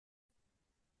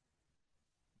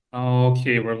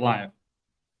Okay, we're live.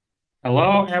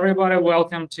 Hello, everybody.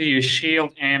 Welcome to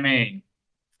Shield MA.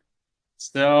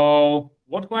 So,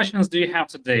 what questions do you have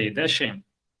today, Deshim?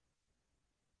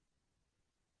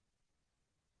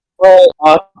 Well,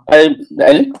 I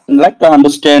like to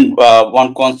understand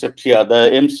one concept here, the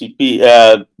MCP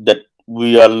that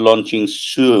we are launching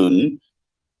soon.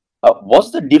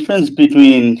 What's the difference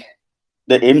between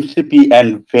the MCP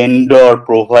and vendor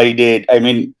provided,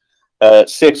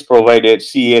 sex provided,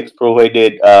 CX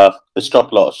provided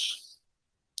stop loss?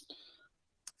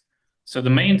 So, the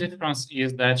main difference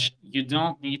is that you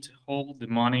don't need to hold the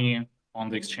money on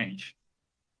the exchange,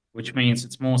 which means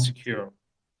it's more secure.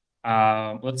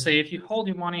 Let's say if you hold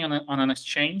your money on an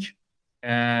exchange,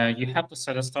 you have to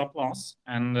set a stop loss.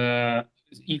 And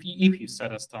if you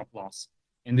set a stop loss,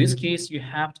 in this case, you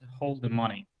have to hold the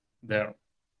money there.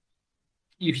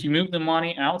 If you move the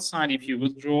money outside, if you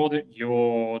withdraw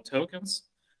your tokens,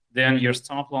 then your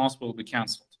stop loss will be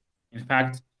canceled. In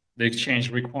fact, the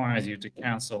exchange requires you to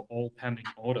cancel all pending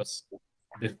orders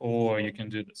before you can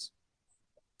do this.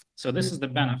 So this is the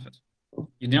benefit.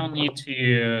 You don't need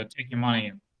to take your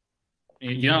money.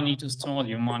 You don't need to store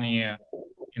your money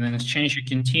in an exchange.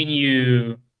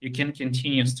 You can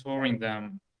continue storing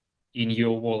them in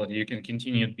your wallet. You can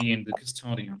continue being the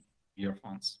custodian of your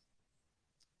funds.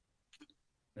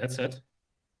 That's it.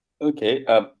 Okay.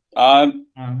 Um, Um,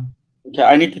 okay,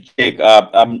 I need to check.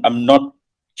 I'm not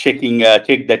check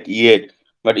that yet.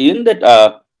 But isn't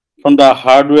that from the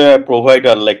hardware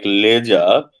provider like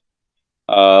Ledger?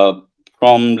 uh,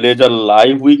 from Ledger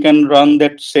Live, we can run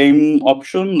that same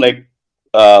option, like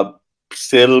uh,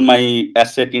 sell my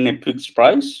asset in a fixed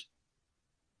price.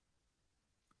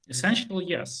 Essentially,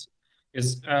 yes.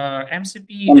 Is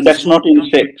MCP And is a that's smart not in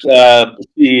contract. sex,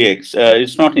 CEX.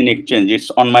 It's not in exchange.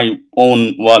 It's on my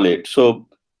own wallet. So,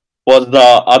 what's the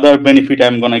other benefit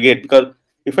I'm gonna get? Because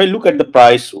if I look at the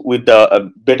price with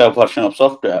the beta version of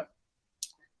software,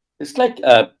 it's like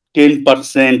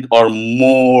 10% or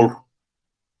more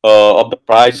of the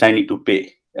price I need to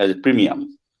pay as a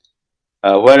premium.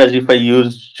 Whereas if I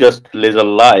use just Laser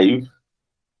Live,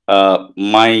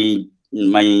 my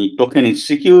token is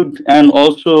secured, and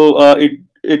also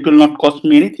it will not cost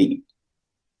me anything.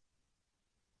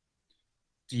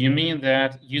 Do you mean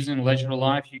that using Ledger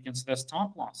Live, you can set a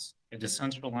stop loss, a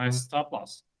decentralized stop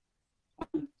loss?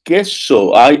 Guess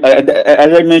so.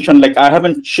 As I mentioned, like I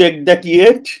haven't checked that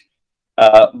yet,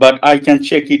 but I can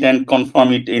check it and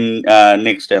confirm it in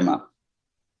next EMA.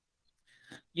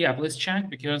 Yeah, please check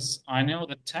because I know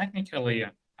that technically,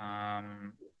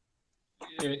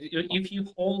 if you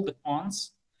hold the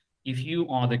funds, if you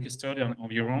are the custodian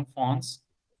of your own funds,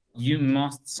 you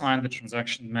must sign the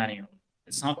transaction manually.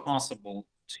 It's not possible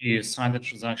to sign the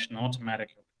transaction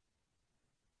automatically.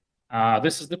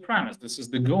 This is the premise. This is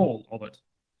the goal of it.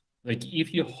 Like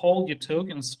if you hold your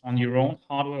tokens on your own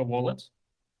hardware wallet,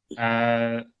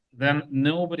 uh, then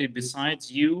nobody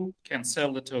besides you can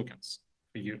sell the tokens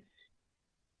for you.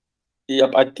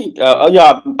 Yep, I think.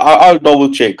 Yeah, I'll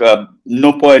double check.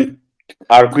 No point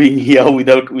arguing here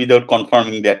without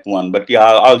confirming that one. But yeah,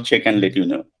 I'll check and let you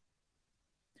know.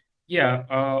 Yeah,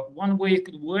 one way it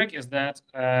could work is that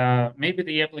maybe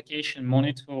the application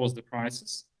monitors the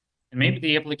prices, and maybe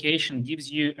the application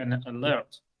gives you an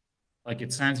alert, like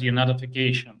it sends you a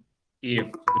notification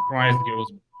if the price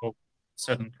goes below a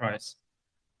certain price.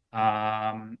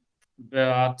 Um,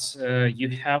 but you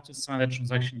have to sign the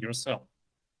transaction yourself.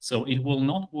 So it will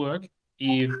not work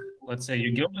if, let's say,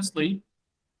 you go to sleep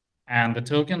and the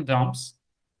token dumps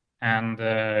and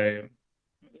the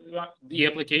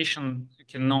application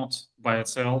cannot by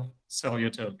itself sell your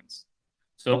tokens.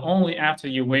 So only after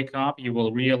you wake up, you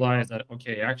will realize that,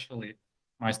 okay, actually,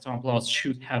 my stop loss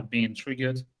should have been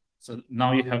triggered. So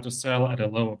now you have to sell at a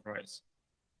lower price.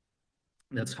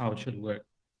 That's how it should work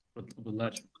with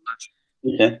Ledger.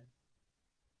 Okay.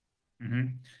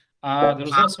 Mhm.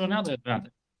 There's also another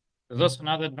advantage. There's also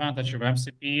another advantage of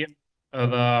MCP,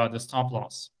 the stop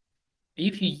loss.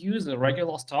 If you use a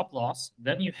regular stop loss,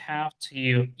 then you have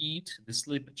to eat the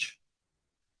slippage.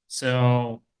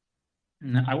 So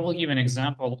I will give an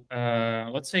example.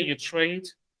 Let's say you trade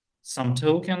some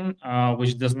token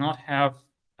which does not have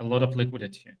a lot of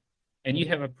liquidity, and you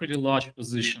have a pretty large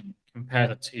position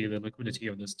compared to the liquidity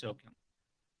of this token.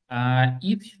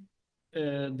 If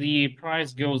the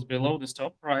price goes below the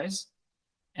stop price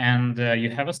and you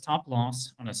have a stop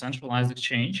loss on a centralized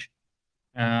exchange,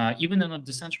 even on a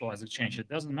decentralized exchange, it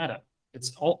doesn't matter.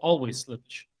 It's always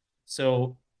slippage.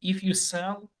 So if you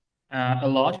sell a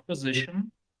large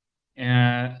position,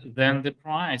 then the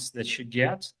price that you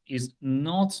get is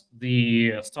not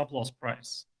the stop loss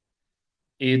price.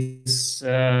 it's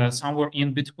somewhere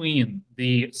in between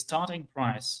the starting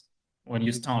price when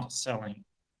you start selling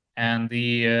and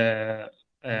the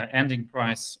ending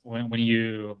price when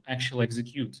you actually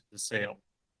execute the sale.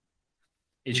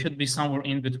 It should be somewhere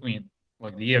in between,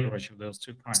 like the average of those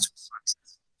two prices.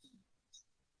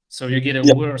 So you get a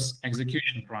Yeah, worse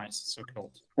execution price,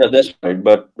 so-called. yeah, that's right.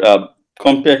 But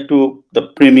compared to the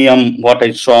premium, what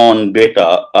I saw on beta,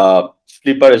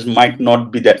 sleepers might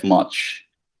not be that much.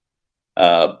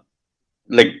 Uh,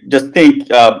 like just think,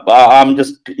 I'm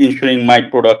just insuring my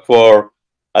product for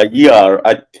a year.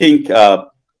 I think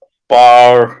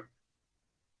per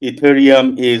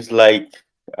Ethereum is like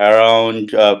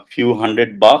around a few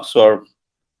 $100 or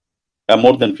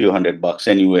more than few $100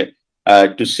 anyway,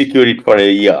 to secure it for a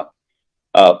year.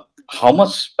 Uh, how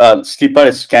much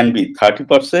slippers can be?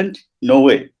 30%? No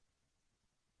way.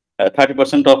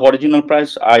 30% of original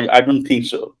price? I don't think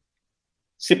so.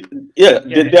 Yeah,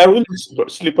 Yeah, there will be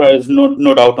slippers,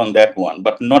 no doubt on that one,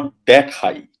 but not that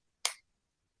high.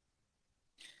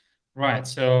 right.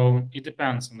 So it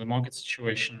depends on the market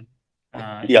situation.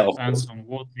 It Yeah, of depends course. on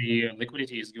what the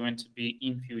liquidity is going to be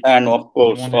in future. And of You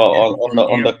course, want to get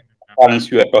on prepared. the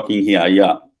currency we are talking here,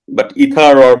 yeah. But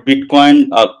Ether or Bitcoin,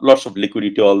 lots of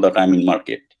liquidity all the time in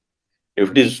market.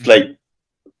 If it is Mhm, like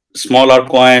smaller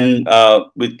coin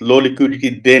with low liquidity,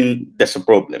 then that's a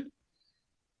problem.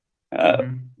 Uh,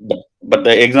 mhm. but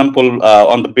the example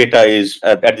on the beta is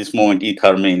at this moment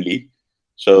Ether mainly.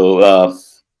 So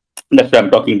that's why I'm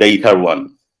talking the Ether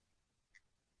one.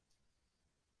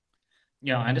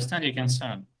 Yeah, I understand your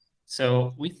concern.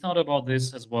 So we thought about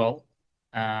this as well.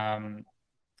 Um,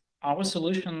 our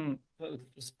solution,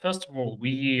 first of all,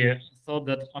 we thought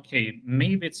that, okay,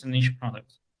 maybe it's a niche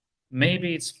product.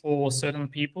 Maybe it's for certain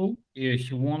people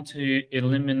who want to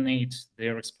eliminate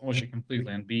their exposure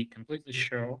completely and be completely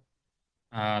sure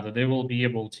that they will be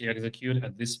able to execute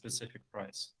at this specific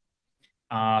price.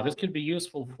 This could be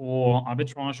useful for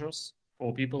arbitrageurs,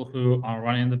 for people who are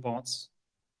running the bots,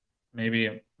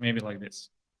 maybe like this.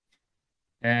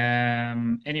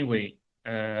 Anyway,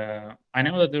 I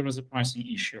know that there is a pricing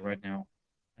issue right now.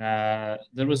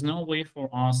 There is no way for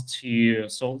us to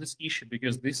solve this issue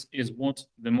because this is what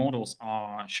the models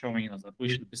are showing us that we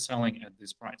should be selling at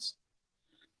this price.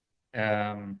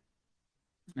 Um,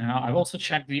 I've also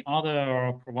checked the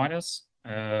other providers,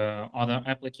 other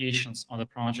applications, other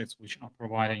projects which are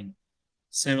providing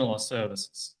similar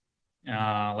services,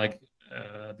 like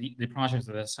the projects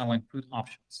that are selling put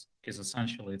options, because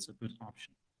essentially it's a put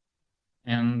option.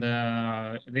 And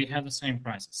they have the same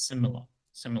prices,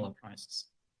 similar prices.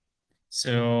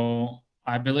 So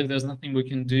I believe there's nothing we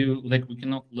can do, like we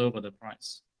cannot lower the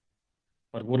price.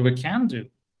 But what we can do,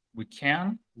 we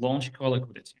can launch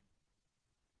co-liquidity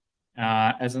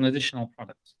as an additional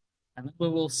product. And then we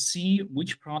will see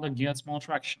which product gets more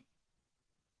traction.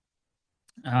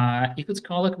 If it's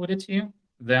co-liquidity,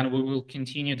 then we will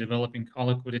continue developing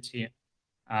co-liquidity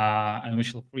and we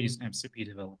shall freeze MCP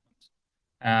development.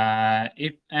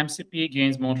 If MCP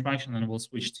gains more traction, then we'll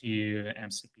switch to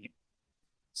MCP.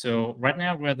 So right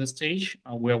now we're at the stage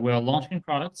where we're launching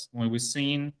products, where we're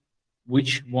seeing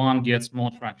which one gets more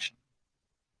traction.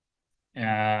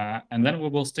 And then we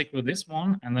will stick with this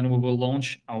one, and then we will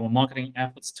launch our marketing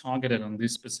efforts targeted on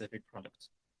this specific product.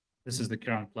 This is the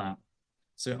current plan.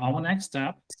 So our next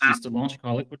step is to launch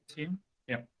co-liquidity.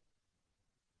 Yeah.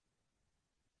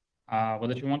 What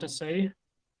did you want to say?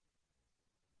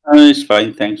 It's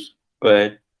fine, thanks. Go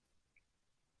ahead.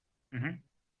 Mhm.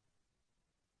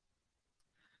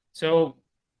 So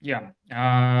yeah,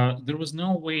 there was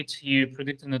no way to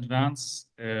predict in advance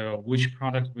which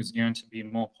product was going to be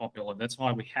more popular. That's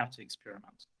why we have to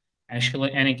experiment.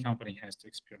 Actually, any company has to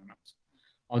experiment.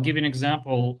 I'll give you an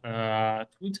example.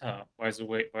 Twitter, by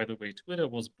the way, Twitter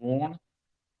was born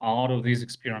out of these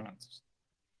experiments.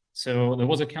 So there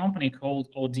was a company called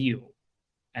Odeo,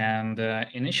 and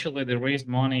initially they raised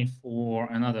money for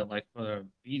another, like a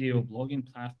video blogging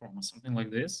platform or something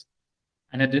like this,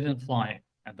 and it didn't fly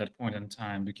at that point in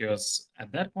time because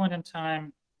at that point in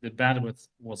time the bandwidth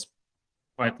was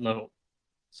quite low,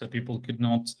 so people could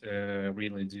not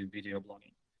really do video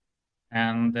blogging.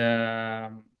 And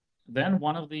then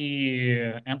one of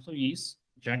the employees,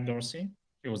 Jack Dorsey,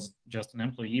 he was just an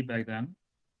employee back then.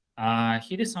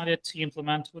 He decided to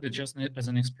implement Twitter just as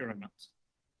an experiment,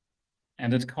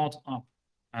 and it caught up.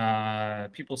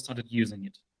 People started using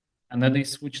it, and then they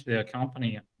switched their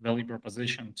company value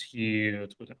proposition to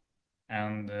Twitter,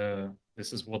 and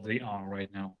this is what they are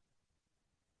right now.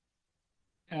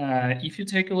 If you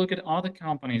take a look at other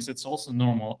companies, it's also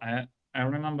normal. I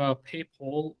remember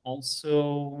PayPal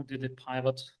also did a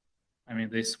pivot. I mean,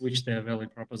 they switched their value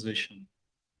proposition.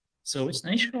 So it's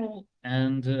natural,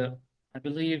 and I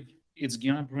believe it's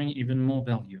gonna bring even more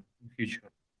value in the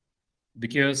future.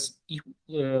 Because if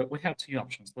we have two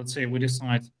options, let's say we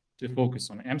decide to focus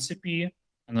on MCP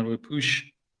and then we push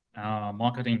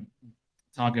marketing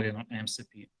targeted on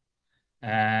MCP.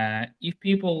 If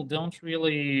people don't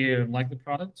really like the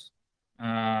product,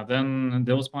 then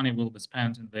those money will be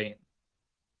spent in vain.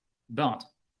 But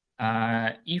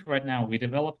if right now we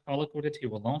develop co-liquidity,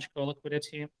 we launch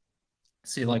co-liquidity,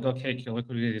 see like, okay,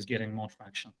 co-liquidity is getting more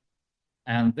traction.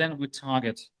 And then we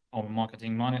target our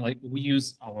marketing money, like we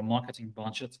use our marketing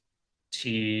budget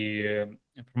to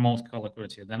promote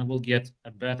co-liquidity. Then we'll get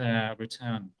a better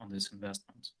return on this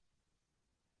investment.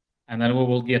 And then we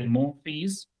will get more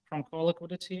fees from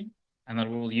co-liquidity, and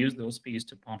then we will use those fees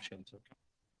to pump Shell token.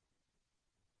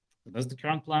 So that's the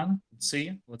current plan. Let's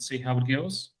see how it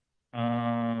goes.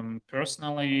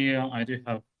 Personally, I do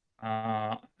have,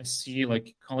 I see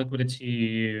like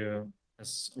co-liquidity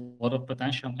has a lot of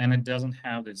potential, and it doesn't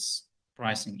have this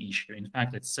pricing issue. In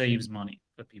fact, it saves money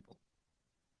for people.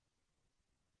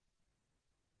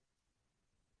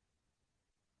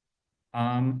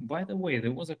 By the way,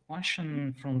 there was a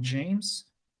question from James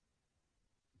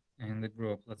in the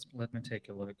group. Let me take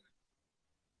a look.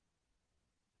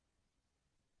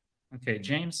 Okay,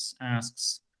 James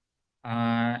asks,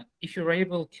 if you're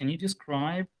able, can you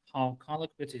describe how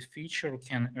co-liquidity feature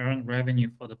can earn revenue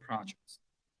for the project?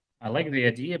 I like the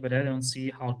idea, but I don't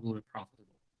see how it will be profitable.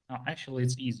 Actually,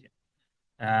 it's easier.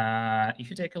 If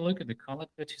you take a look at the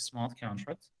co-liquidity smart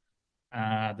contract,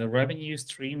 the revenue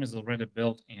stream is already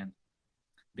built in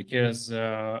because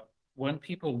when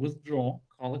people withdraw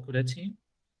co-liquidity,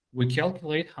 we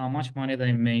calculate how much money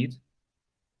they made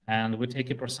and we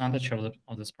take a percentage of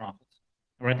this profit.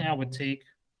 Right now, we take,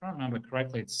 if I remember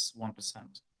correctly, it's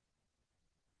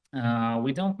 1%.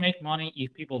 We don't make money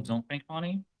if people don't make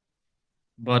money,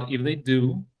 but if they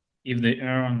do, if they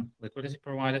earn liquidity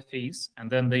provider fees and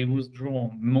then they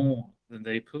withdraw more than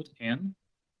they put in,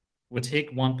 we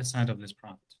take 1% of this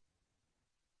profit.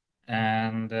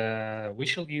 And we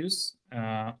shall use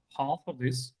half of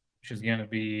this, which is going to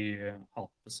be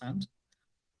 0.5%,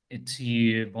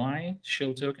 to buy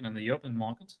Shell token in the open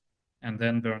market and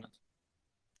then burn it.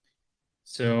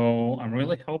 So I'm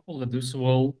really hopeful that this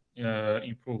will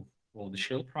improve the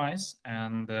Shell price,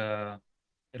 and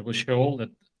it will show that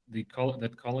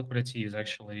that co-liquidity is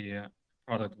actually a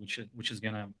product which is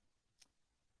gonna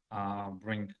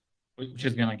which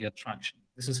is gonna get traction.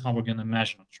 This is how we're gonna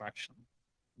measure traction,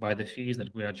 by the fees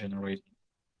that we are generating.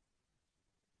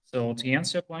 So to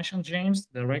answer your question, James,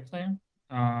 directly,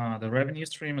 the revenue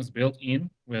stream is built in.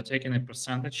 We are taking a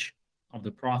percentage of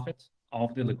the profit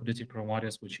of the liquidity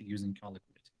providers which are using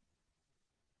co-liquidity.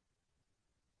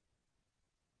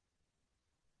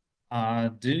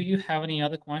 Do you have any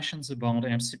other questions about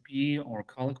MCP or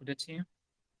co-liquidity?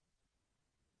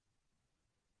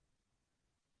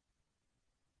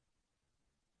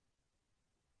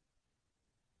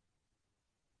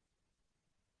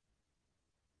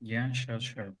 Yeah,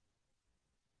 sure.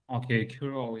 Okay,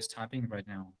 Kuro is typing right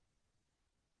now.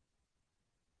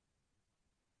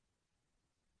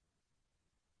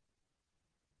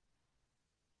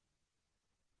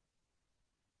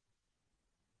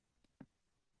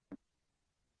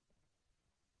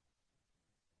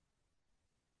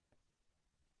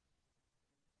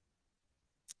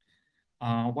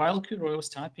 While Kuro is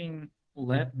typing,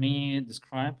 let me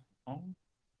describe. Oh,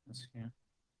 let's see.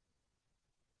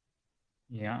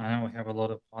 Yeah, I know we have a lot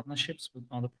of partnerships with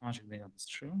other projects there. That's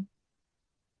true.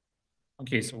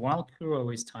 Okay, so while Kuro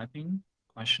is typing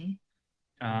question,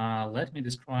 let me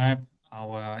describe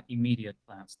our immediate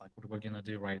plans, like what we're gonna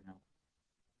do right now.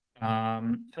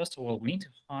 First of all, we need to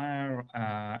hire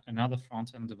another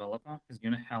front-end developer who's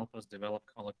going to help us develop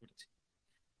co-liquidity.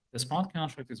 The smart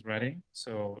contract is ready,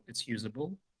 so it's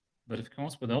usable, but of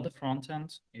course, without the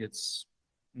front-end, it's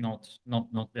not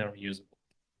very usable.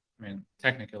 I mean,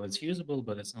 technically it's usable,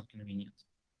 but it's not convenient.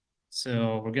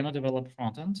 So we're going to develop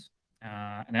front-end,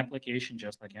 an application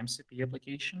just like MCP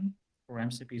application for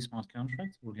MCP smart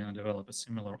contract. We're going to develop a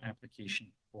similar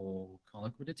application for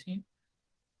co-liquidity.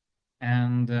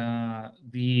 And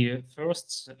the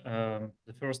first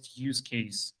use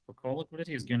case for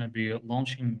co-liquidity is going to be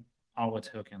launching our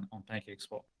token on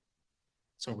PancakeSwap.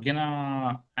 So we're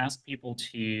gonna ask people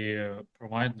to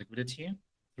provide liquidity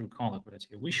through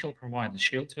co-liquidity. We shall provide the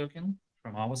Shell token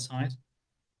from our side,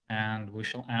 and we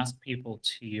shall ask people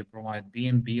to provide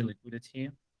BNB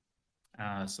liquidity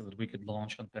so that we could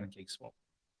launch on PancakeSwap.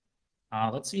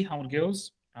 Let's see how it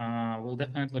goes. We'll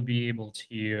definitely be able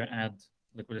to add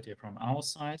liquidity from our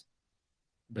side,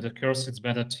 but of course it's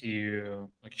better to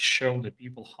like show the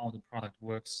people how the product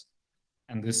works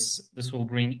And this will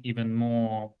bring even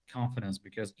more confidence,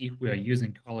 because if we are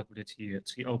using Coliquidity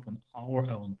to open our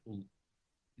own pool,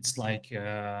 it's like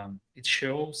it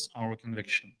shows our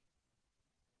conviction,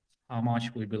 how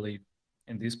much we believe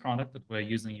in this product, that we're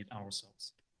using it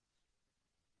ourselves.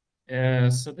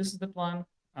 So this is the plan.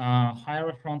 Hire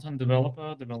a front-end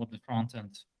developer, develop the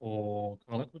front-end for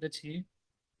Coliquidity,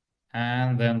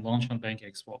 and then launch on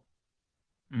PancakeSwap.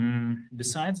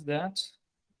 Besides that,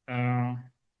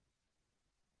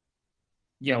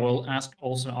 yeah, we'll ask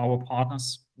also our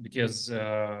partners, because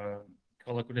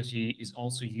Coliquidity is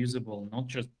also usable not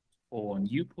just for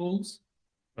new pools,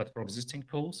 but for existing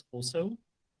pools also.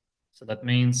 So that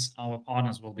means our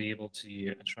partners will be able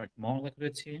to attract more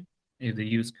liquidity if they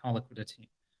use Coliquidity.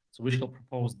 So we shall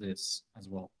propose this as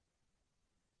well.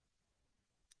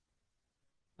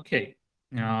 Okay,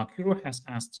 now Kuro has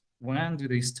asked, when do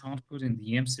they start putting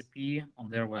the MCP on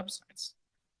their websites?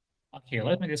 Okay,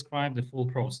 let me describe the full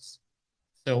process.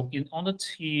 So in order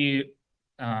to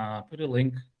put a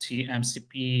link to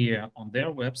MCP on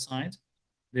their website,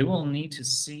 they will need to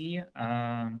see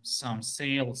some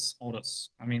sales orders.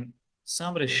 I mean,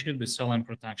 somebody should be selling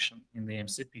protection in the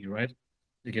MCP, right?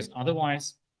 Because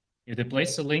otherwise, if they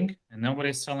place a link and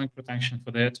nobody's selling protection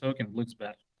for their token, it looks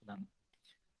bad for them.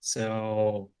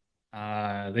 So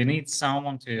they need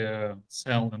someone to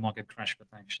sell the market crash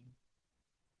protection.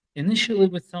 Initially,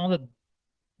 we thought that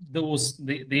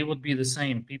they would be the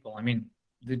same people. I mean,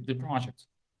 the project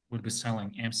would be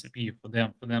selling MCP for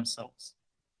themselves.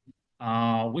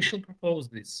 We should propose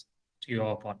this to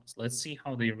our partners. Let's see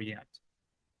how they react.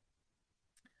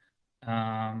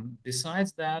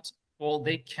 Besides that, well,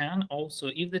 they can also,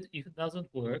 if it doesn't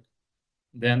work,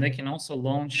 then they can also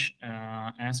launch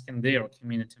asking their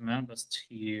community members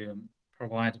to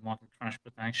provide market crash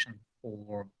protection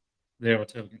for their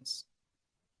tokens.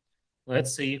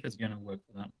 Let's see if it's going to work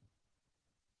for them.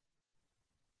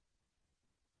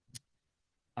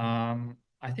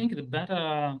 I think the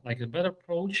better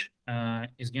approach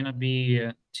is going to be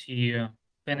to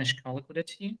finish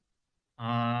Coliquidity,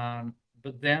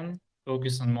 but then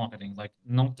focus on marketing, like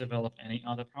not develop any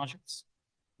other projects,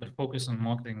 but focus on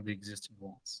marketing the existing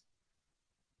ones.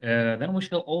 Then we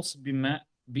shall also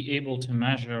be able to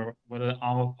measure whether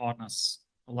our partners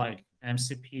like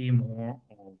MCP more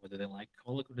or whether they like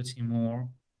Coliquidity more.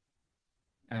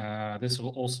 This will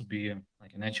also be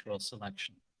like a natural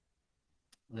selection.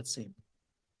 Let's see.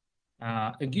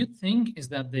 A good thing is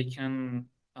that they can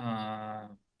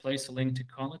place a link to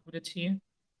Coliquidity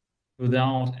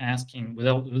without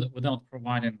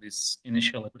providing this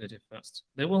initial liquidity first.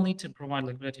 They will need to provide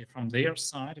liquidity from their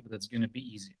side, but that's going to be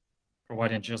easy,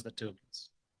 providing just the tokens,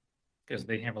 because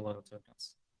they have a lot of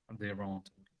tokens of their own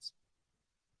tokens.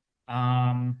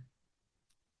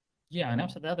 Yeah, and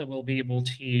after that, they will be able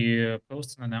to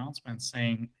post an announcement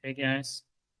saying, "Hey guys,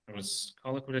 there was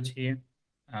Coliquidity,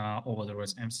 or there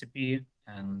was MCP,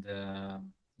 and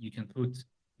you can put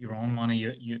your own money.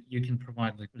 You can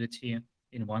provide liquidity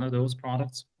in one of those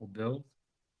products or both,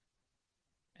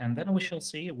 and then we shall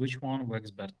see which one works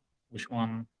better, which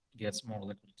one gets more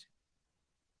liquidity."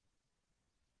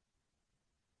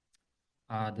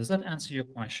 Does that answer your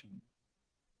question?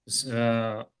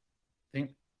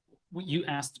 You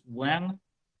asked when.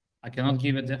 I cannot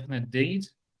give a definite date,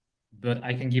 but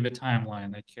I can give a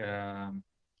timeline, like a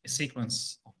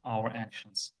sequence of our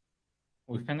actions.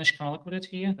 We finish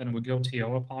Coliquidity, then we go to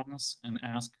our partners and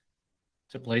ask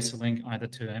to place a link either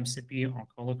to MCP or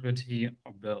Coliquidity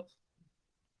or both.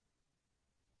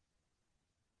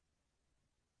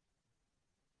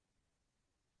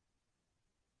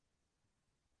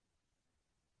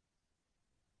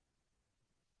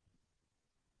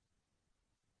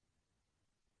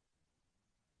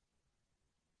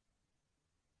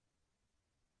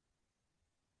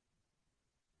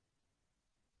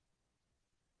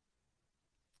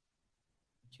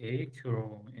 Okay,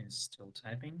 Kuro is still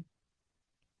typing.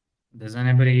 Does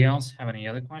anybody else have any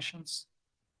other questions?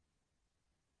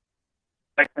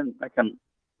 I can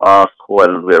ask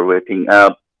while we're waiting.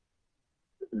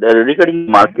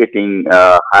 Regarding marketing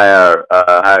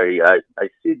Harry, I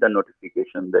see the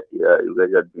notification that you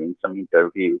guys are doing some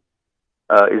interview.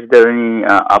 Is there any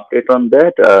update on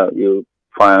that? You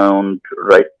found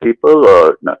right people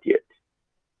or not yet?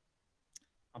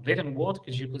 Update on what?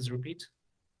 Could you please repeat?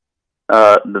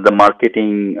 The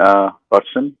marketing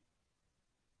person.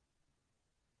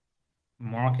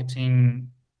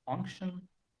 Marketing function?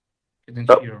 Couldn't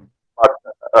So, hear.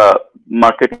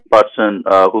 Marketing person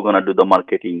who gonna do the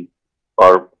marketing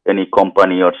or any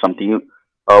company or something.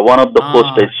 One of the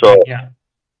posts I saw.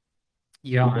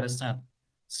 Yeah, I understand.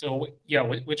 So yeah,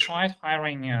 we tried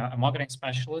hiring a marketing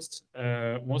specialist.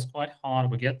 Was quite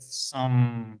hard. We get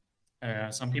some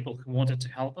people who wanted to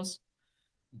help us,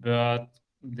 but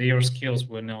their skills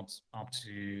were not up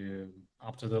to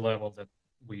the level that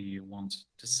we want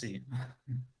to see.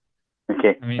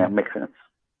 Okay, I yeah, mean, makes sense.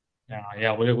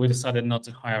 yeah, we decided not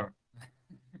to hire.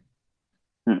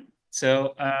 Hmm.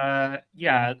 So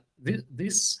yeah,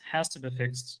 this has to be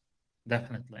fixed,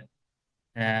 definitely.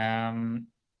 Um,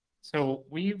 so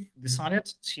we've decided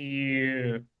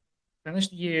to finish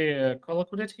the call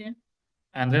liquidity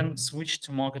and then switch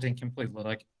to marketing completely.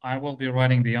 Like I will be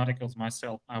writing the articles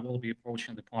myself. I will be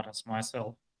approaching the partners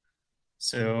myself.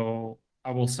 So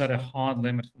I will set a hard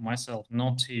limit for myself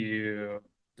not to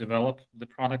develop the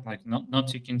product, like not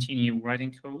to continue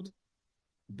writing code,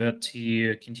 but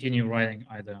to continue writing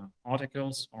either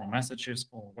articles or messages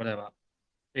or whatever.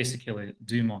 Basically,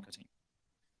 do marketing.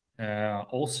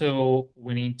 Also,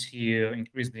 we need to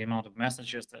increase the amount of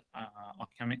messages that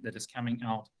that is coming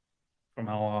out from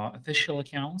our official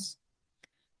accounts.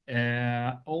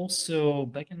 Also,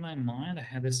 back in my mind, I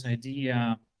had this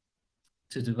idea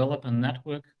to develop a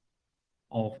network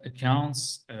of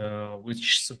accounts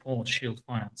which support Shield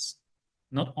Finance.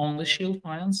 Not only Shield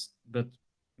Finance, but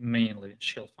mainly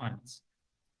Shield Finance.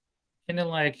 Kind of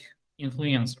like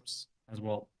influencers as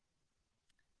well.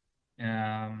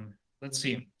 Let's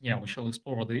see. Yeah, we shall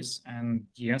explore this. And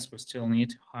yes, we still need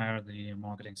to hire the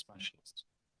marketing specialist.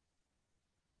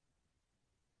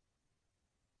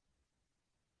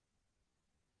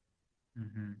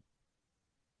 Mhm.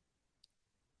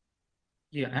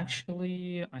 Yeah,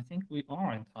 actually, I think we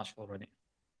are in touch already.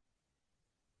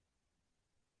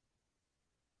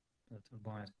 Let's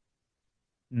buy it.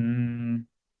 Mm,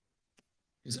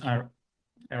 'cause I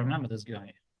remember this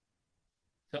guy.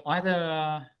 So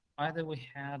either we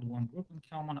had one group in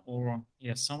common or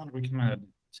yeah, someone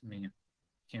recommended to me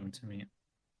him to me.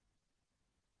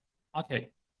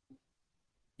 Okay.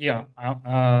 Yeah.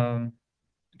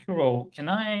 Kuro, can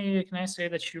I say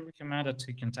that you recommended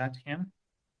to contact him?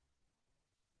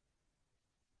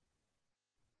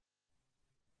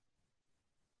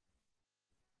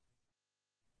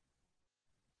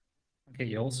 Okay,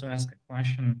 you also asked a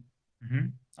question.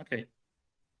 Okay.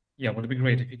 Yeah, would be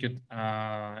great if you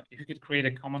could create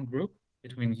a common group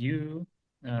between you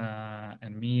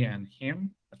and me and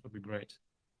him. That would be great.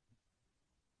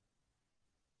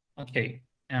 Okay.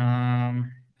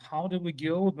 How do we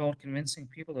go about convincing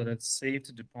people that it's safe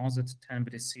to deposit 10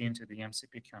 BTC into the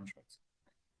MCP contract?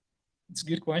 It's a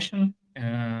good question.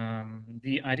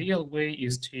 The ideal way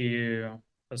is to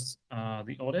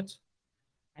the audit.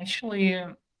 Actually,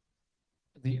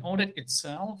 the audit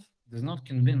itself does not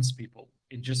convince people.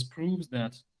 It just proves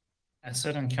that a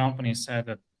certain company said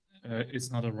that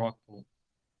it's not a rock pool,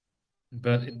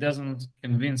 but it doesn't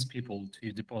convince people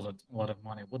to deposit a lot of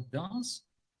money. What does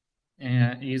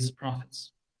is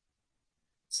profits.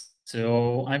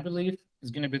 So I believe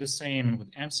it's going to be the same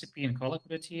with MCP and call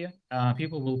liquidity.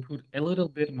 People will put a little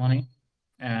bit of money,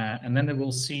 and then they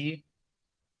will see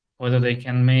whether they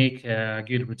can make a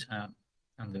good return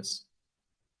on this.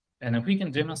 And if we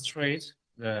can demonstrate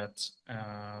that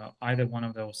either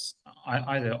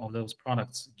of those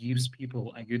products gives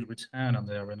people a good return on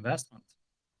their investment,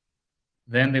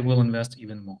 then they will invest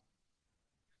even more.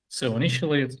 So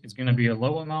initially, it's going to be a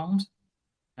low amount,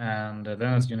 and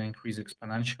then it's going to increase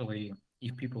exponentially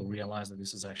if people realize that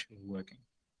this is actually working.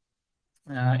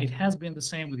 It has been the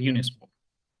same with Uniswap.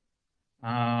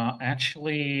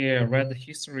 Actually, I read the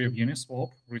history of Uniswap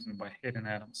written by Hayden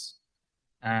Adams,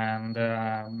 and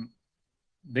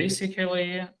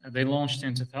basically they launched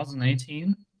in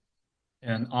 2018,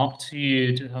 and up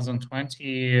to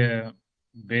 2020,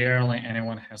 barely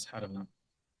anyone has heard of them.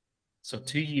 So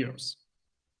 2 years.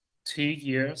 2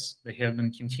 years they have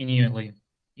been continually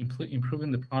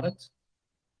improving the product,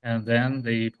 and then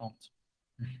they pumped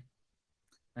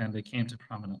and they came to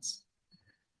prominence.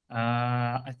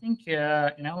 I think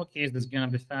in our case, it's going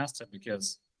to be faster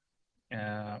because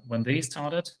when they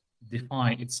started,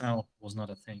 DeFi itself was not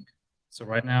a thing. So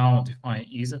right now, DeFi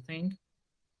is a thing,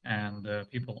 and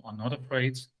people are not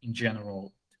afraid in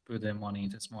general to put their money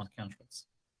into smart contracts.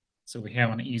 So we have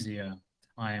an easier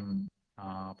time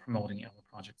promoting our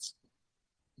projects.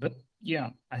 But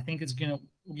yeah, I think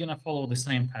we're gonna follow the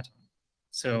same pattern.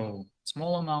 So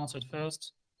small amounts at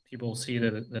first, people see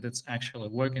that it's actually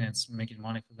working, it's making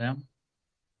money for them,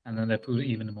 and then they put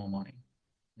even more money.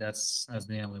 That's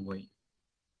the only way.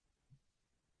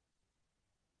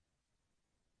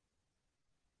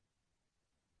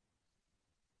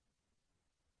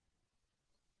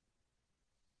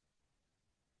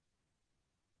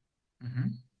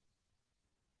 Mhm.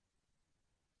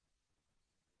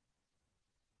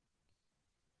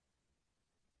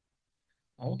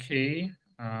 Okay,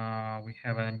 we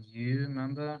have a new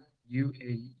member,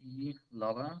 UAE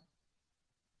Lava.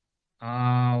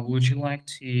 Would you like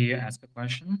to ask a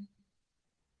question?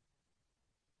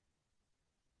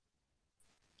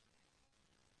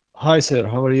 Hi, sir.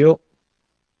 How are you?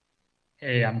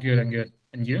 Hey, I'm good, I'm good.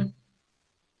 And you?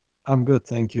 I'm good,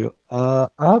 thank you. I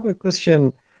have a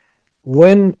question.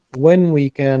 When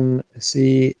we can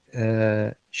see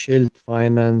Shield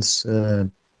Finance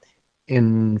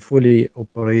in fully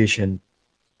operation?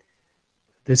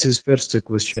 This is first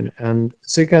question. And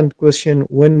second question,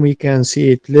 when we can see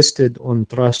it listed on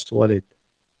Trust Wallet?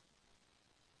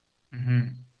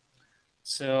 Mhm.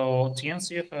 So to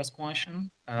answer your first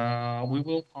question, we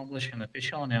will publish an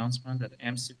official announcement that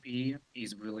MCP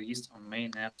is released on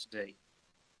mainnet today.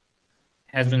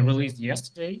 Has been released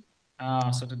yesterday.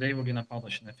 So today we're gonna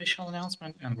publish an official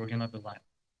announcement and we're gonna be live.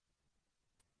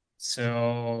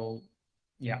 So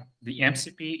yeah, the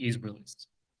MCP is released.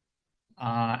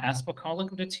 As for core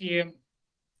liquidity,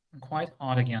 quite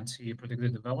hard again to predict the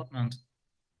development.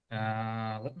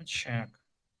 Let me check.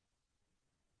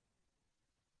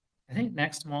 I think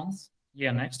next month,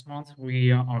 yeah, next month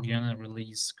we are gonna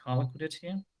release core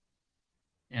liquidity.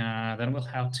 Then we'll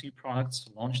have two products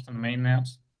launched on mainnet,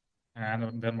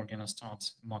 and then we're gonna start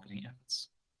marketing efforts.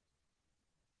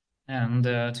 And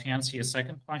to answer your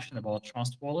second question about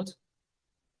Trust Wallet,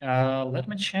 let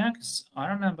me check. I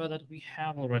remember that we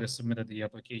have already submitted the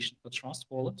application for Trust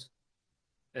Wallet.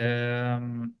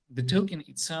 The token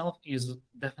itself is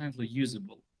definitely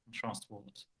usable in Trust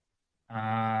Wallet.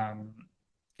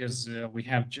 Because we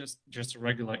have just a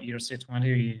regular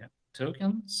ERC20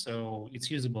 token, so it's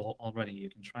usable already. You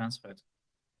can transfer it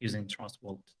using Trust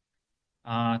Wallet.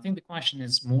 I think the question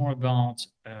is more about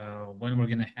when we're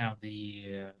going to have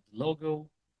the logo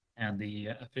and the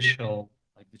official,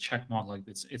 like the check mark, like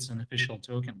it's an official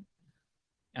token.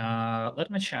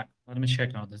 Let me check. Let me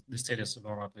check now the status of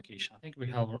our application. I think we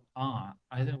have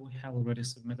either we have already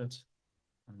submitted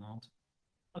or not.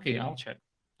 Okay, I'll check.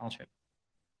 I'll check.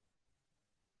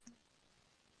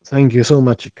 Thank you so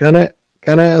much. Can I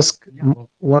ask Yeah, well,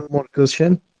 one more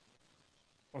question?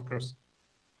 of course.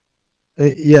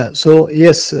 Yeah, so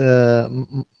yes,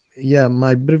 yeah,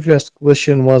 my previous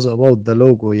question was about the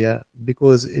logo, yeah,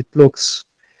 because it looks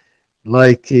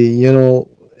like,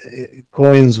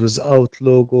 coins without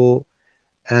logo,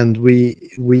 and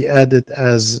we add it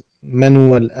as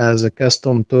manual as a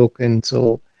custom token.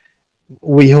 So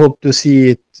we hope to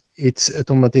see it's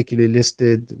automatically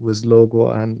listed with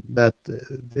logo, and that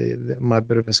my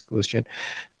previous question.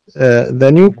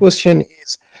 The new Mhm. question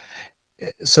is,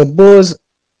 suppose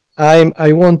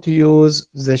I want to use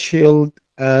the shield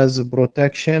as a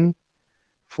protection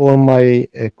for my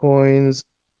coins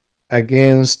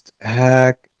against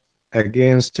hack,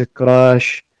 against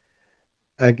crash,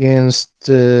 against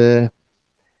any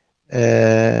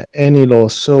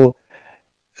loss. So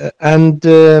and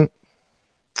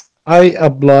I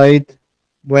applied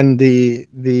when the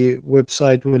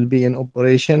website will be in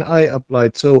operation. I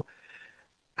applied. So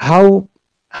how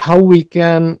how we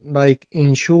can like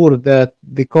ensure that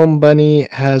the company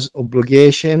has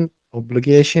obligation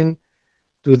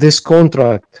to this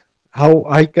contract? How,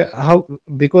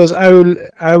 because I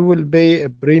will pay a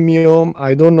premium.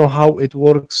 I don't know how it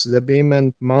works, the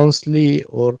payment monthly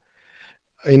or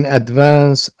in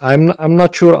advance. I'm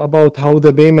not sure about how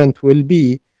the payment will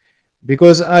be,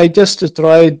 because I just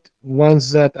tried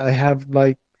once that I have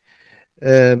like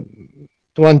uh,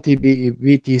 20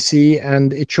 BTC,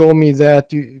 and it showed me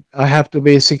that I have to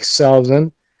pay 6,000.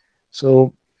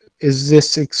 So is this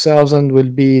 6,000 will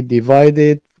be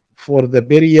divided for the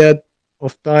period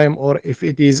of time, or if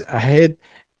it is ahead?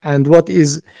 And what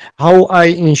is, how I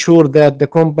ensure that the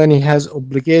company has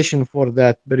obligation for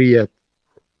that period,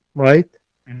 right?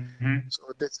 Mhm. So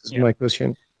this Yeah, is my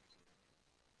question.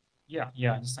 yeah, I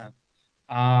understand.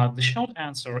 The short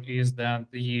answer is that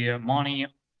the money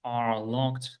are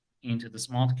locked into the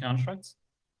smart contracts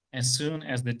as soon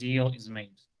as the deal is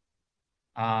made.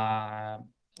 Uh,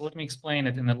 Let me explain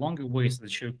it in a longer way so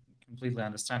that you completely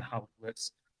understand how it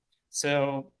works.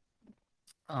 So,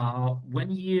 when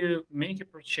you make a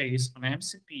purchase on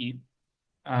MCP,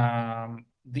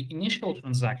 the initial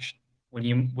transaction, when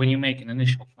you make an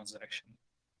initial transaction,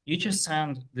 you just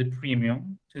send the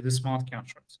premium to the smart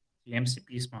contract, the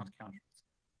MCP smart contract.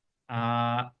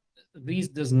 Uh, this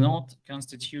does not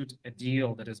constitute a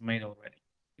deal that is made already.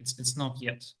 It's not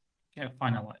yet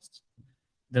finalized.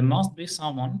 There must be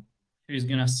someone who is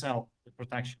going to sell the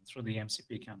protection through the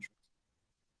MCP contract.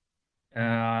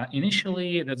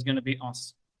 Initially, that's going to be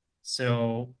us.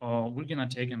 So we're going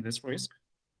to take in this risk,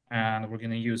 and we're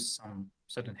going to use some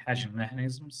certain hedging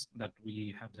mechanisms that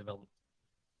we have developed.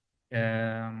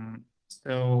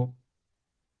 So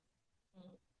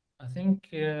I think,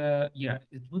 yeah,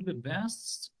 it would be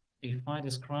best if I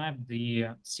describe the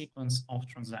sequence of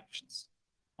transactions.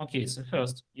 Okay, so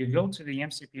first you go to the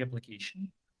MCP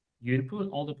application, you input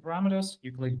all the parameters,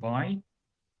 you click buy,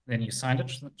 then you sign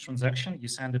the transaction, you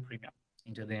send the premium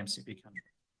into the MCP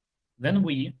contract. Then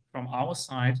we, from our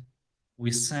side,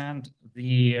 we send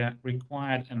the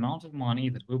required amount of money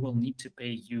that we will need to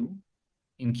pay you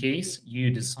in case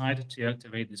you decide to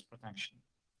activate this protection.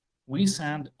 We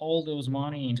send all those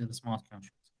money into the smart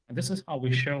contract. And this is how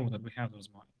we show that we have those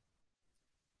money.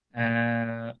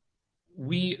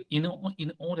 In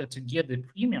order to get the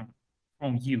premium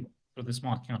from you for the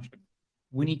smart contract,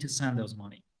 we need to send those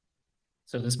money.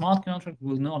 So the smart contract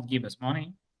will not give us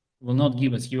money, will not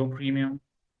give us your premium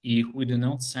if we do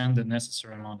not send the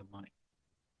necessary amount of money.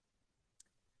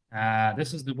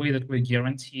 This is the way that we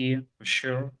guarantee for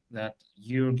sure that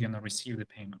you're gonna receive the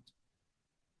payment.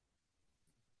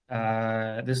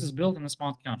 This is built in a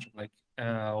smart contract. Like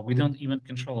we don't even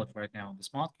control it right now. The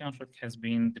smart contract has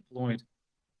been deployed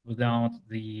without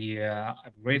the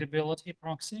upgradability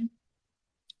proxy,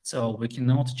 so we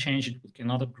cannot change it. We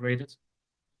cannot upgrade it,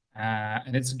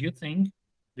 and it's a good thing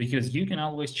because you can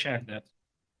always check that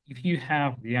if you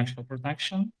have the actual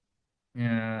protection,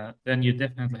 then you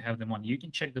definitely have the money. You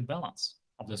can check the balance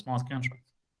of the smart contract.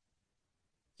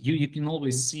 You can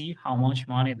always see how much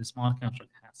money the smart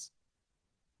contract has.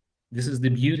 This is the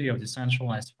beauty of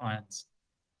decentralized finance,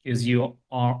 because you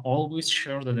are always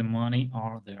sure that the money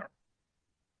are there.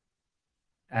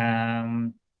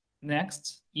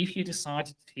 Next, if you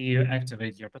decide to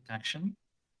activate your protection,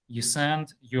 you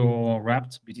send your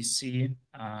wrapped BTC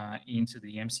into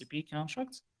the MCP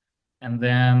contract, and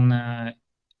then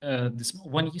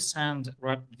when you send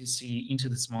wrapped BTC into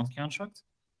the smart contract,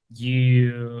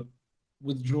 you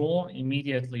withdraw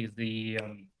immediately the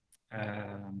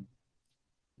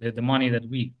money that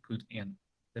we put in,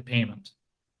 the payment,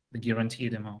 the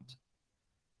guaranteed amount.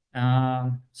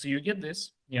 So you get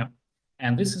this, yeah.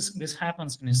 And this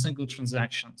happens in a single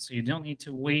transaction, so you don't need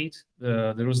to wait.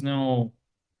 There is no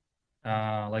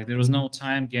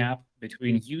time gap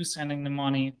between you sending the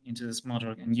money into the smart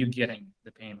contract and you getting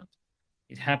the payment.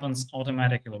 It happens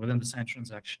automatically within the same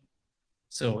transaction.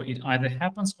 So it either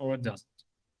happens or it doesn't.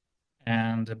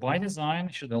 And by design,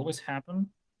 it should always happen,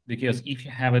 because if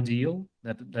you have a deal,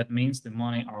 that means the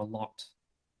money are locked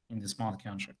in the smart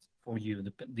contract for you.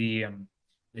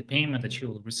 The payment that you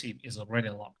will receive is already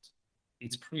locked.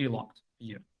 It's pre-locked for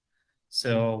you.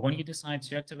 So when you decide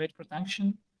to activate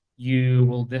protection, you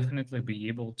will definitely be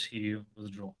able to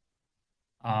withdraw.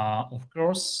 Of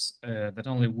course, that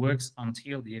only works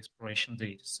until the expiration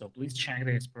date. So please check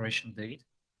the expiration date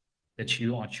that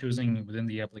you are choosing within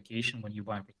the application when you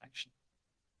buy protection.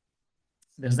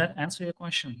 Does that answer your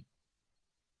question?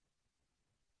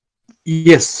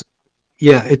 Yes.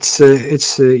 Yeah, it's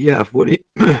yeah, fully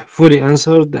fully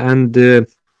answered, and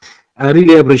I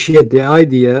really appreciate the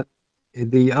idea.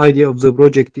 The idea of the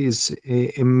project is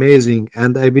amazing,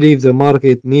 and I believe the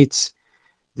market needs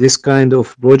this kind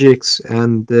of projects.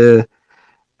 And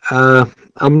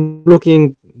I'm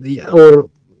looking or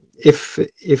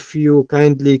if you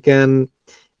kindly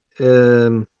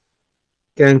um,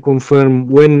 can confirm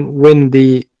when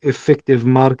the effective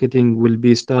marketing will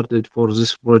be started for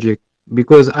this project,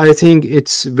 because I think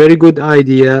it's very good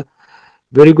idea,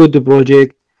 very good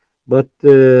project, but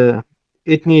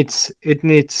it needs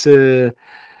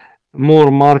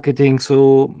more marketing,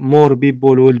 so more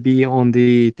people will be on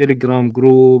the Telegram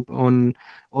group, on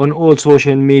all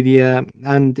social media.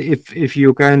 And if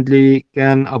you kindly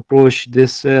can approach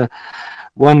this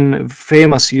one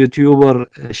famous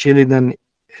YouTuber,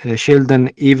 Sheldon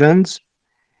Evans.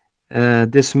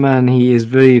 This man, he is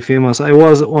very famous. I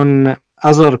was on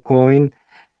other coin.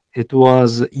 It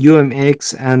was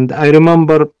UMX, and I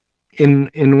remember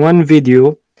in one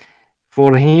video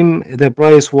for him the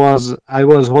price was, I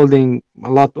was holding a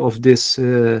lot of this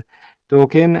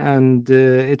token, and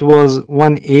it was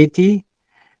 180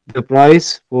 the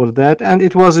price for that, and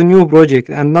it was a new project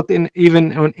and not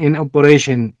in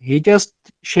operation. He just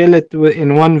shell it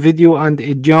in one video, and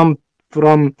it jumped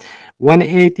from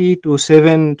 180 to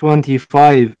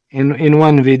 725 in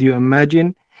one video.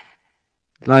 Imagine,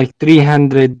 like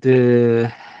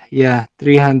 300 yeah,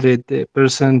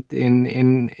 300%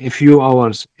 in a few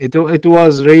hours. It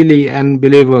was really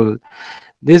unbelievable.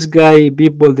 This guy,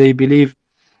 people, they believe,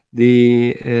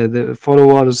 the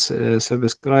followers,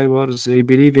 subscribers, they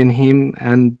believe in him,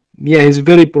 and yeah, he's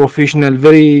very professional,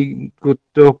 very good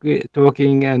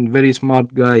talking, and very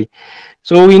smart guy.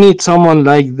 So we need someone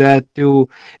like that to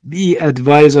be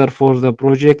advisor for the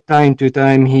project. Time to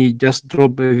time, he just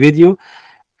drop a video,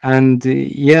 and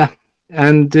yeah,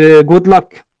 and good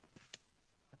luck.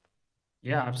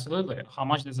 Yeah, absolutely. How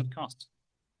much does it cost?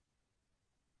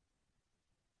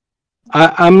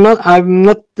 I'm not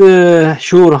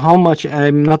sure how much.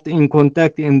 I'm not in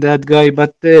contact in that guy,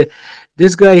 but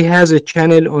this guy has a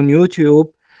channel on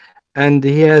YouTube, and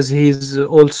he has his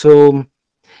portal,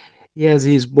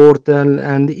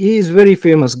 and he is very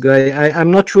famous guy.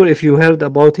 I'm not sure if you heard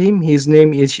about him. His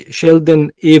name is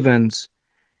Sheldon Evans.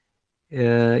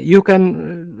 You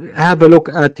can have a look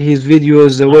at his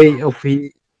videos, the way of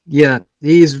he, yeah,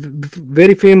 he is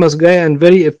very famous guy and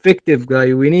very effective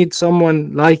guy. We need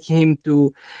someone like him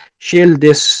to shield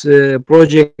this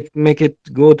project, make it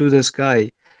go to the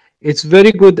sky. It's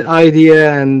very good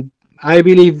idea, and I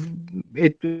believe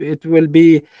it will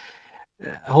be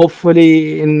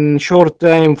hopefully in short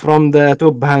time from the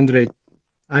top 100.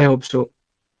 I hope so.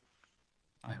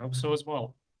 I hope so as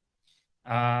well.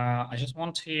 I just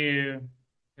want to,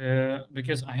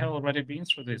 because I have already been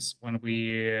through this when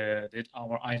we did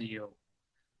our IDO.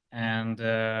 And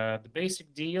the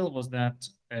basic deal was that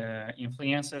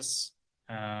influencers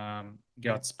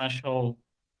got special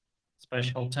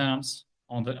terms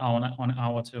on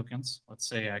our tokens. Let's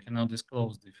say I cannot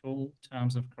disclose the full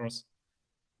terms, of course,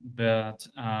 but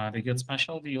they get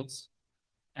special deals,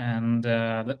 and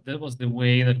that was the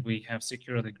way that we have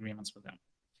secured agreements with them.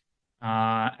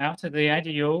 After the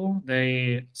IDO,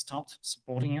 they stopped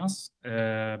supporting us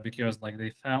because like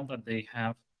they felt that they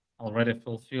have already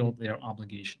fulfilled their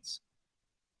obligations.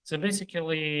 So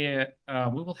basically,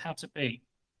 we will have to pay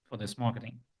for this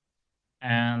marketing.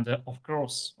 And of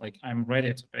course, like I'm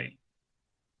ready to pay.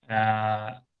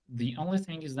 The only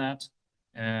thing is that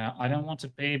I don't want to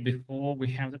pay before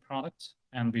we have the product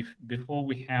and before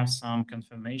we have some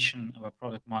confirmation of a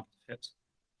product market fit.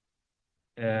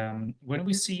 When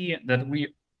we see that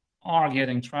we are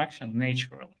getting traction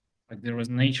naturally, like there is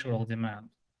natural demand,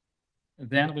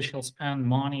 then we shall spend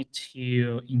money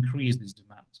to increase this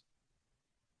demand.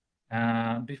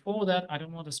 Before that, I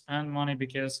don't want to spend money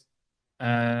because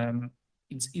um,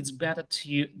 it's better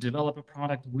to develop a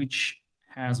product which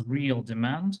has real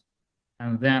demand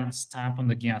and then step on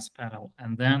the gas pedal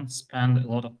and then spend a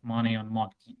lot of money on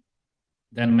marketing,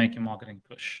 then make a marketing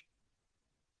push.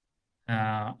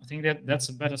 I think that that's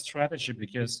a better strategy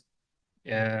because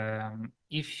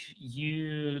if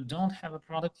you don't have a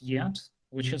product yet,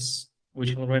 which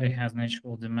already has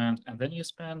natural demand, and then you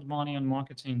spend money on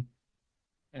marketing,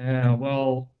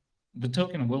 well, the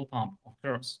token will pump, of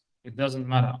course. It doesn't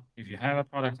matter if you have a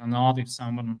product or not. If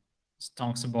someone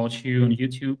talks about you on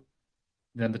YouTube,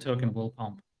 then the token will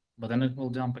pump, but then it will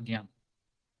dump again.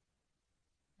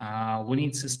 We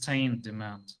need sustained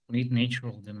demand. We need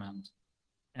natural demand,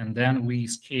 and then we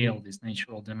scale this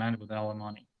natural demand with our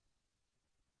money.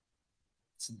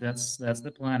 So that's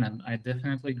the plan, and I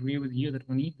definitely agree with you that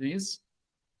we need this.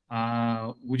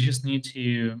 We just need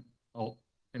to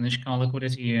finish call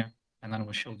liquidity, and then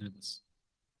we shall do this.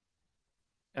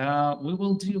 We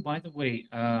will do, by the way,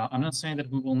 I'm not saying that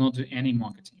we will not do any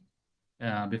marketing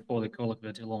before the call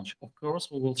liquidity launch. Of course,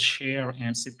 we will share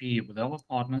MCP with our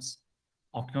partners.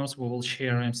 Of course, we will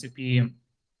share MCP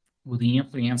with the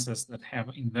influencers that have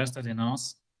invested in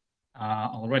us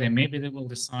already. Maybe they will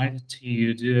decide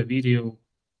to do a video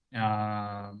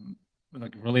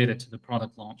like related to the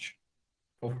product launch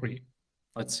for free.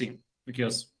 Let's see,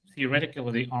 because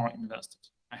theoretically they are invested.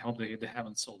 I hope they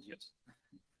haven't sold yet.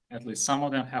 At least some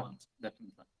of them haven't,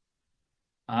 definitely.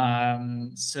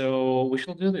 So we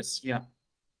shall do this. Yeah,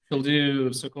 we'll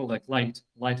do so-called like light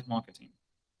marketing,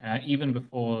 even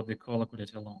before the call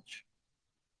liquidity launch.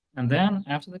 And then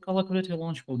after the call liquidity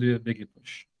launch, we'll do a bigger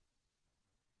push.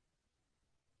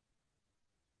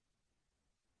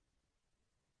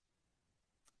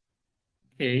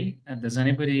 Okay, and does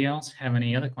anybody else have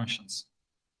any other questions?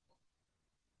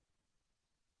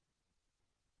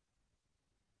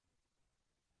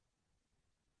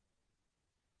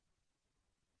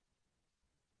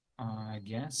 I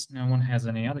guess no one has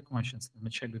any other questions. Let me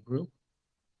check the group.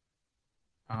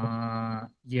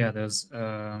 Yeah, there's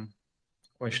a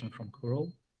question from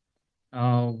Coral.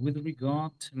 With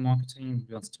regard to marketing,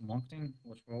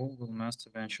 what role will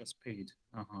Master Ventures paid?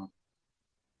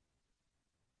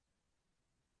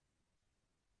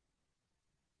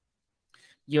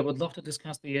 Yeah, would love to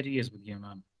discuss the ideas with you,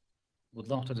 man. Would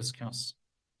love to discuss.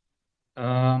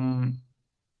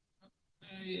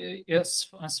 Yes,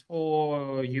 as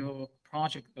for your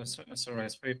project, sorry,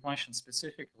 as for your question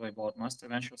specifically about Master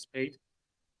Ventures paid,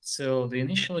 So the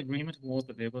initial agreement was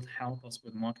that they would help us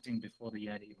with marketing before the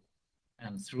IDO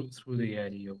and through the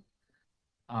IDO.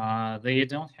 They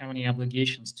don't have any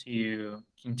obligations to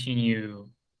continue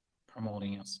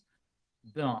promoting us,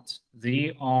 but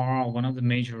they are one of the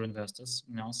major investors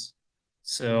in us.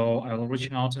 So I will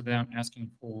reach out to them asking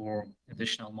for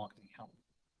additional marketing help.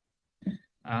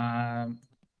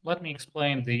 Let me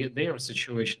explain their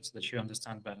situation so that you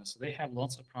understand better. So they have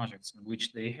lots of projects in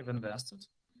which they have invested,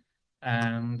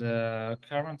 and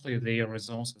currently their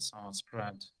resources are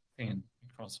spread thin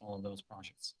across all of those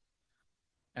projects.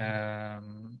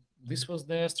 This was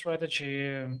their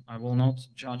strategy. I will not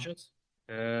judge it.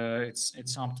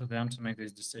 It's up to them to make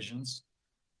these decisions.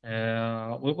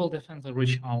 We will definitely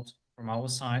reach out from our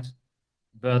side,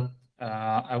 but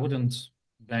I wouldn't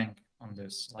bank on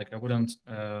this. Like I wouldn't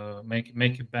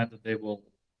make a bet that they will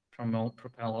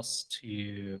propel us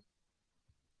to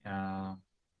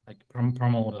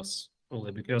promote us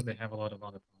fully because they have a lot of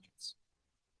other projects.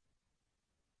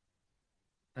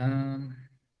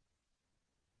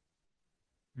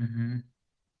 Mhm.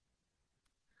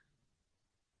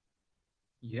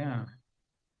 Yeah,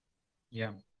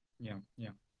 yeah,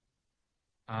 yeah.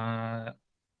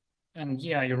 And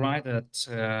yeah, you're right that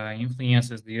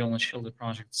Influence is the only shielded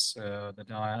projects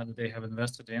that they have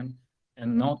invested in,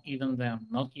 and not even them,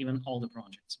 not even all the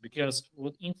projects, because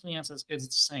with Influences, it's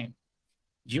the same.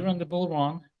 During the bull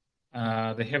run,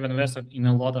 they have invested in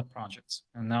a lot of projects,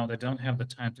 and now they don't have the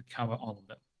time to cover all of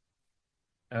them.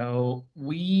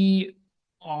 We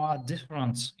are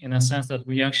different in a sense that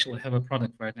we actually have a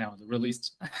product right now, the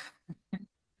released.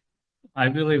 I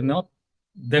believe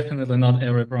definitely not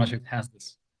every project has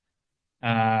this.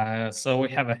 So we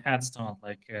have a head start,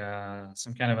 like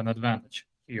some kind of an advantage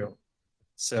here.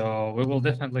 So we will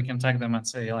definitely contact them and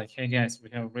say, like, hey guys, we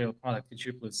have a real product. Could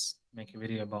you please make a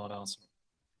video about us or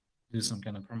do some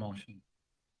kind of promotion?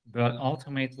 But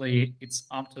ultimately, it's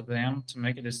up to them to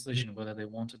make a decision whether they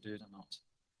want to do it or not.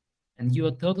 And you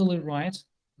are totally right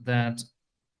that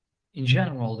in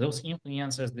general, those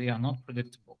influencers, they are not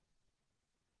predictable.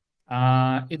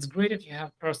 It's great if you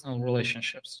have personal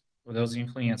relationships with those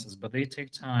influencers, but they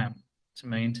take time to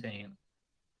maintain.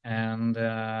 And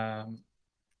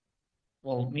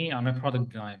well, me, I'm a product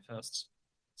guy first.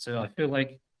 So I feel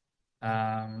like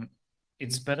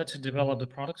it's better to develop the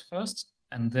product first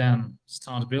and then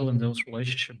start building those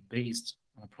relationships based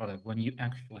on the product when you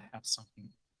actually have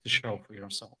something to show for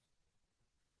yourself.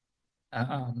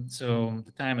 So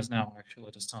the time is now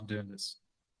actually to start doing this.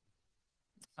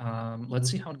 Let's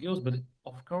see how it goes, but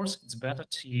of course, it's better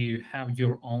to have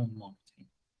your own marketing.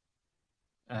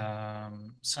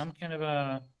 Some kind of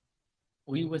a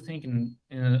we were thinking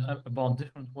about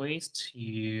different ways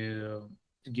to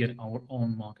get our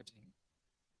own marketing.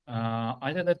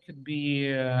 Either that could be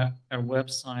a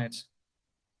website,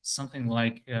 something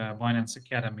like Binance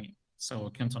Academy, so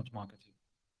content marketing.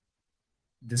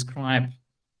 Describe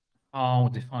how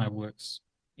DeFi works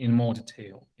in more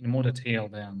detail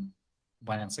than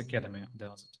Binance Academy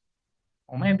does it.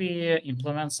 Or maybe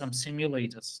implement some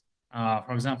simulators.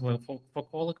 For example, for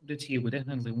core liquidity, we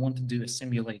definitely want to do a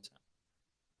simulator.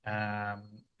 A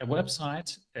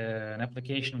website, an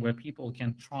application where people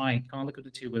can try core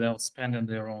liquidity without spending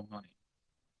their own money.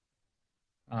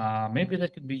 Maybe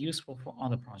that could be useful for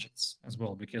other projects as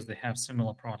well because they have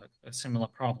similar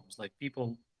problems. Like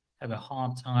people have a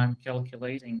hard time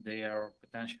calculating their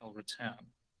potential return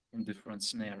in different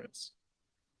scenarios.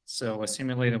 So a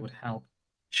simulator would help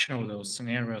show those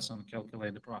scenarios and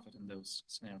calculate the profit in those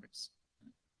scenarios.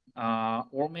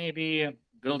 Or maybe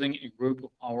building a group of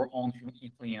our own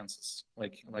influences,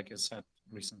 like I said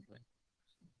recently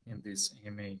in this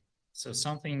AMA. So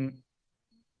something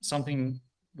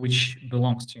which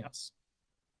belongs to us,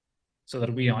 so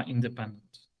that we are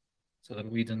independent, so that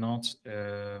we do not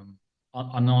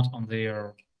are not on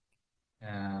their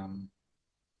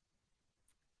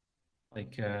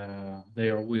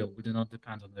their will. We do not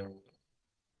depend on their will.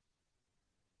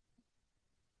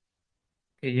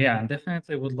 Okay, yeah, and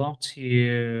definitely would love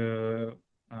to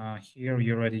hear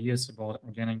your ideas about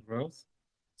organic growth.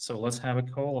 So let's have a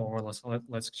call, or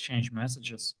let's exchange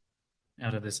messages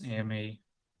out of this AMA.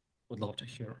 Would love to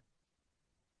hear.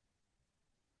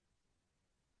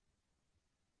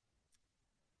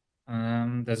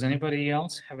 Does anybody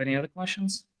else have any other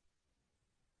questions?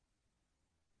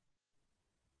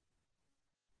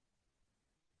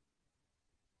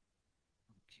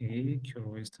 Okay,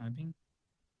 Kuro is typing.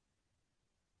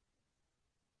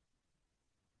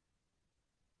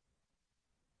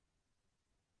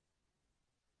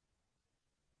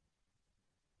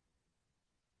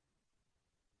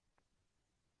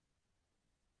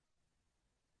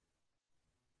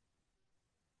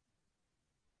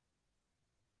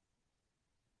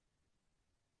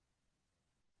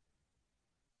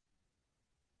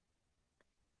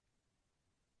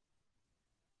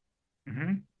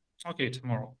 Okay,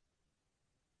 tomorrow.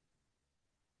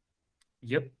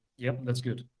 Yep, that's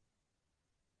good.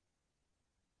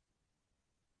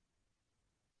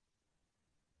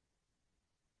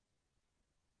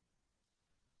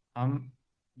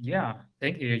 Yeah,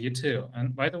 thank you. You too.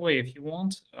 And by the way, if you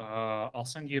want, I'll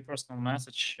send you a personal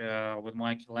message with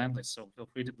my calendar. So feel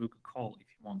free to book a call if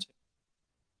you want to.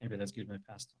 Maybe that's good me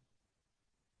faster.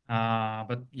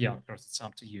 But yeah, of course, it's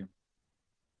up to you.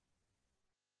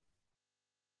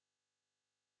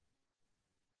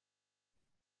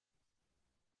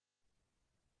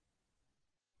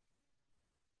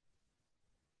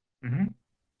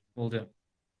 Will do.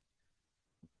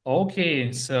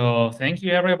 Okay, so thank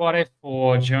you everybody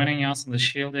for joining us on the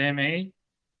Shield AMA.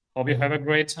 Hope you have a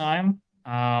great time.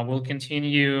 We'll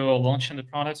continue launching the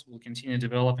products. We'll continue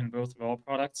developing both of our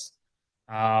products.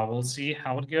 We'll see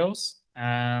how it goes,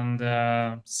 and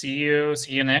see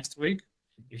you next week.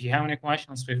 If you have any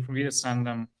questions, feel free to send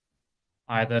them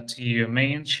either to your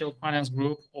main Shield Finance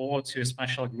group or to a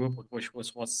special group which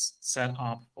was set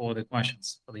up for the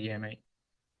questions for the AMA.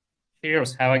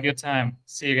 Cheers! Have a good time.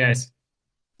 See you guys.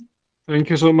 Thank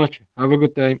you so much. Have a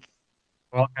good day.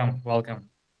 Welcome.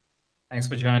 Thanks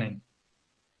for joining.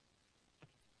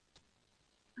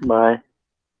 Bye.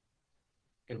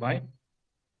 Goodbye.